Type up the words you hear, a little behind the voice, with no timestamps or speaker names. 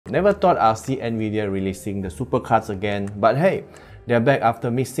Never thought I'll see Nvidia releasing the super cards again, but hey, they're back after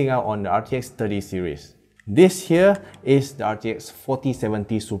missing out on the RTX 30 series. This here is the RTX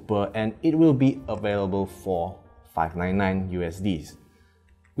 4070 Super and it will be available for $599 USD.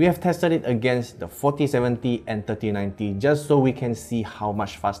 We have tested it against the 4070 and 3090 just so we can see how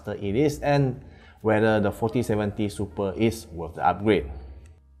much faster it is and whether the 4070 Super is worth the upgrade.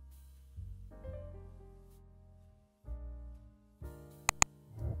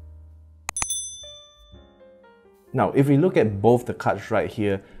 Now, if we look at both the cards right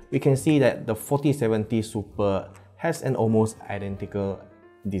here, we can see that the 4070 Super has an almost identical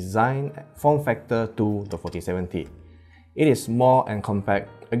design form factor to the 4070. It is small and compact,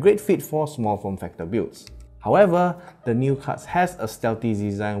 a great fit for small form factor builds. However, the new card has a stealthy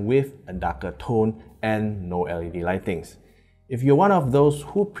design with a darker tone and no LED lightings. If you're one of those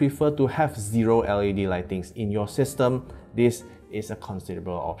who prefer to have zero LED lightings in your system, this is a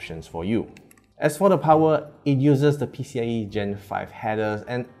considerable option for you. As for the power, it uses the PCIe Gen 5 headers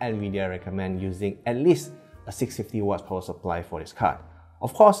and Nvidia recommend using at least a 650 watts power supply for this card.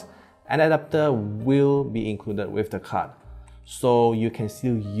 Of course, an adapter will be included with the card, so you can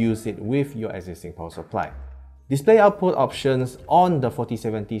still use it with your existing power supply. Display output options on the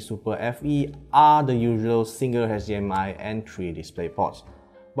 4070 Super FE are the usual single HDMI and 3 display ports.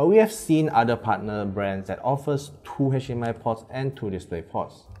 But we have seen other partner brands that offers 2 HDMI ports and 2 display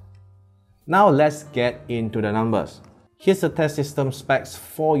ports. Now let's get into the numbers. Here's the test system specs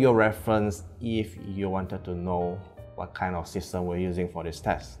for your reference if you wanted to know what kind of system we're using for this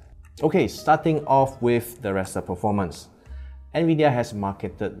test. Okay, starting off with the raster performance. Nvidia has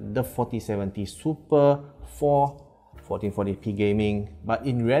marketed the 4070 Super for 1440p gaming, but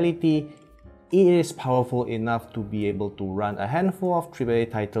in reality, it is powerful enough to be able to run a handful of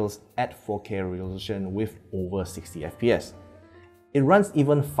AAA titles at 4K resolution with over 60 FPS. It runs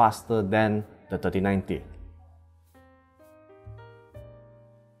even faster than the 3090.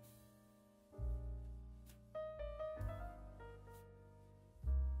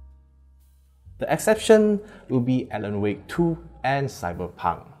 The exception will be Alan Wake 2 and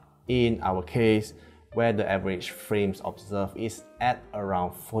Cyberpunk. In our case, where the average frames observed is at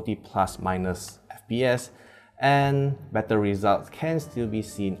around 40 plus minus FPS and better results can still be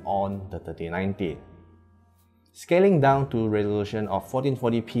seen on the 3090. Scaling down to resolution of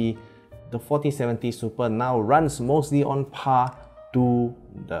 1440p, the 4070 Super now runs mostly on par to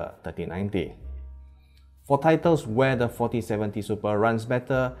the 3090. For titles where the 4070 Super runs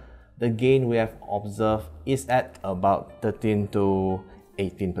better, the gain we have observed is at about 13 to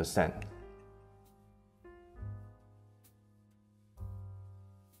 18%.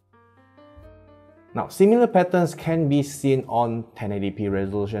 Now, similar patterns can be seen on 1080p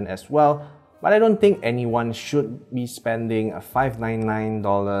resolution as well, but I don't think anyone should be spending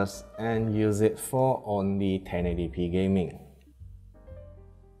 $599 and use it for only 1080p gaming.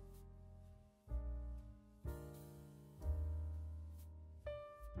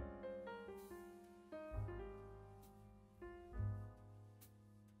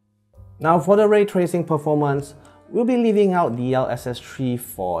 Now for the ray tracing performance, we'll be leaving out DLSS 3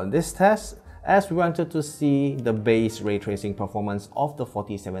 for this test, as we wanted to see the base ray tracing performance of the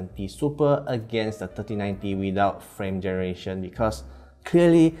 4070 Super against the 3090 without frame generation, because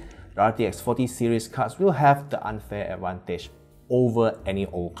clearly the RTX 40 series cards will have the unfair advantage over any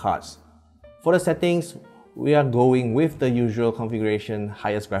old cards. For the settings, we are going with the usual configuration,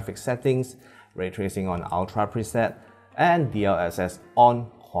 highest graphics settings, ray tracing on Ultra preset, and DLSS on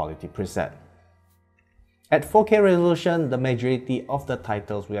Quality preset. At 4K resolution, the majority of the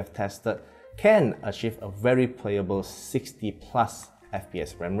titles we have tested can achieve a very playable 60 plus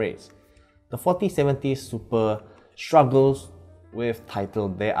FPS frame rates. The 4070 Super struggles with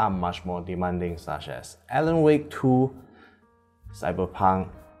titles that are much more demanding, such as Alan Wake 2, Cyberpunk,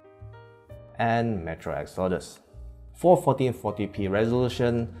 and Metro Exodus. For 1440p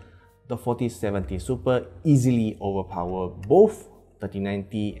resolution, the 4070 Super easily overpower both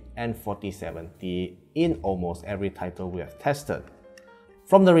 3090 and 4070 in almost every title we have tested.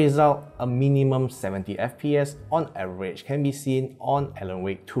 From the result, a minimum 70 FPS on average can be seen on Alan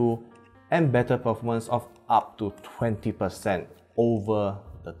Wake 2 and better performance of up to 20% over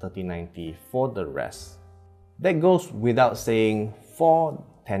the 3090 for the rest. That goes without saying for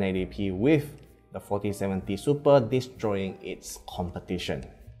 1080p with the 4070 Super destroying its competition.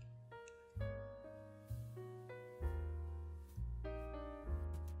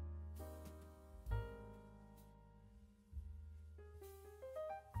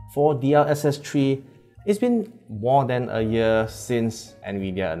 For DLSS 3, it's been more than a year since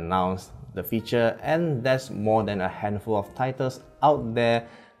Nvidia announced the feature, and there's more than a handful of titles out there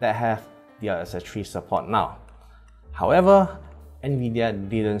that have DLSS 3 support now. However, NVIDIA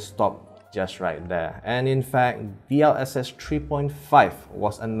didn't stop just right there, and in fact, DLSS 3.5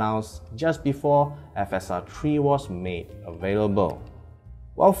 was announced just before FSR 3 was made available.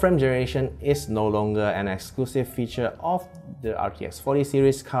 While frame generation is no longer an exclusive feature of the RTX 40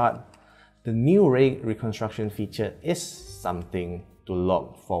 series card, the new ray reconstruction feature is something to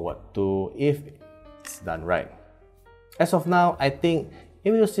look forward to if it's done right. As of now, I think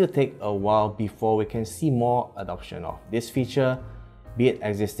it will still take a while before we can see more adoption of this feature, be it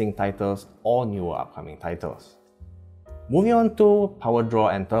existing titles or newer upcoming titles. Moving on to power draw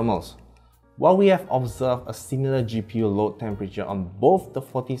and thermals. While we have observed a similar GPU load temperature on both the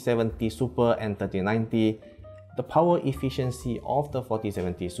 4070 Super and 3090, the power efficiency of the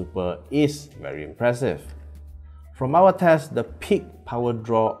 4070 Super is very impressive. From our test, the peak power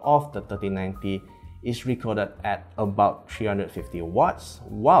draw of the 3090 is recorded at about 350 watts,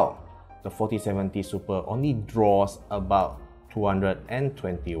 while the 4070 Super only draws about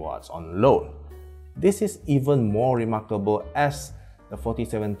 220 watts on load. This is even more remarkable as the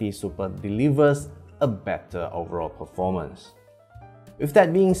 4070 Super delivers a better overall performance. With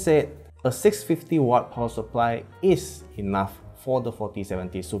that being said, a 650 watt power supply is enough for the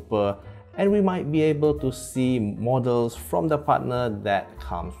 4070 Super, and we might be able to see models from the partner that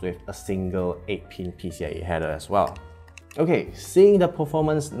comes with a single 8-pin PCIe header as well. Okay, seeing the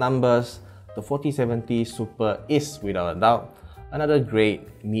performance numbers, the 4070 Super is without a doubt another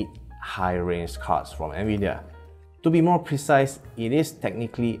great mid-high range cards from NVIDIA. To be more precise, it is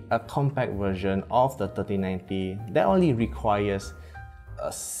technically a compact version of the 3090 that only requires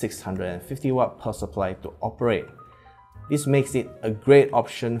a 650 watt power supply to operate. This makes it a great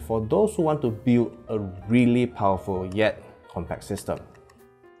option for those who want to build a really powerful yet compact system.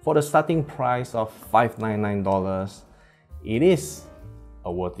 For the starting price of $599, it is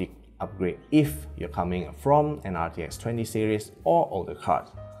a worthy upgrade if you're coming from an RTX 20 series or older card.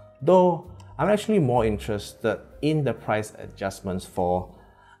 Though I'm actually more interested in the price adjustments for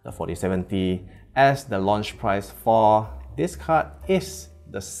the 4070, as the launch price for this card is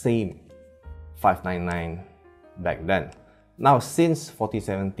the same $599 back then. Now, since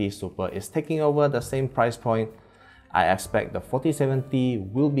 4070 Super is taking over the same price point, I expect the 4070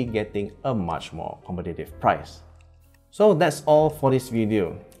 will be getting a much more competitive price. So that's all for this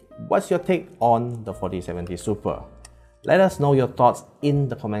video. What's your take on the 4070 Super? Let us know your thoughts in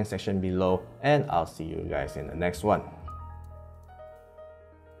the comment section below, and I'll see you guys in the next one.